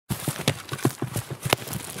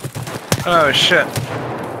Oh shit.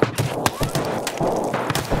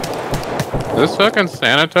 Is this fucking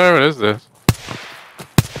sanitary? What is this?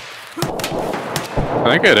 I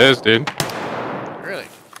think it is, dude. Really?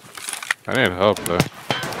 I need help though.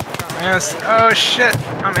 Yes. Oh shit.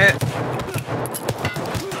 I'm hit. I'm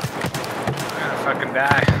gonna fucking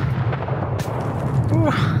die.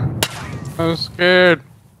 Whew. I'm scared.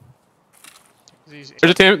 These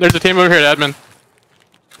There's a team over here at admin.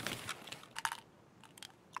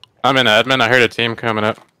 I'm in admin. I heard a team coming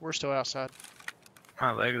up. we're still outside.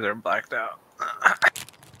 My legs are blacked out.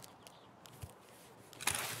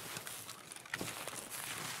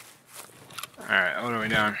 Alright, what are we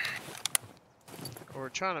doing? We're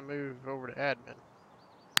trying to move over to admin.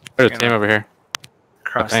 There's a team over here.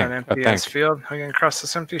 Cross think, that I empty ass think. field. We gonna cross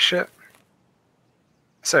this empty shit?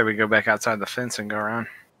 I say we go back outside the fence and go around.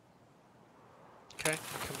 Okay,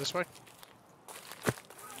 come this way.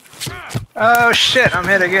 Oh shit, I'm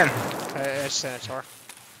hit again. It's Sanitar.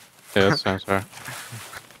 Yeah, that sounds right.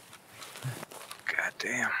 God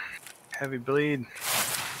damn. Heavy bleed.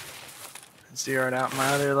 Zeroed out my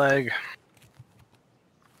other leg.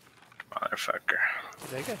 Motherfucker.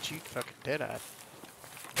 They got you fucking dead-eyed.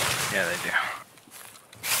 Yeah, they do.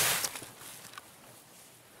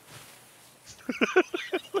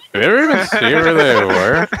 Did you ever even see where they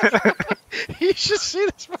were? You should see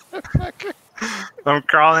this motherfucker. I'm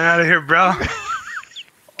crawling out of here, bro.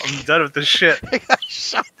 I'm done with this shit. They got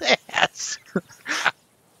shot in the ass.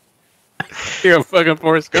 You're a fucking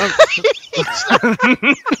Forrest Gump.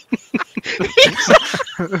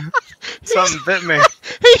 Something bit me.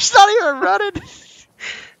 He's not even running.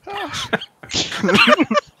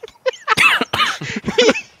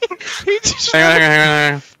 he just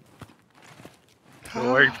Hang on.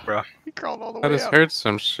 It worked, bro. He crawled all the I way just out. heard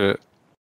some shit.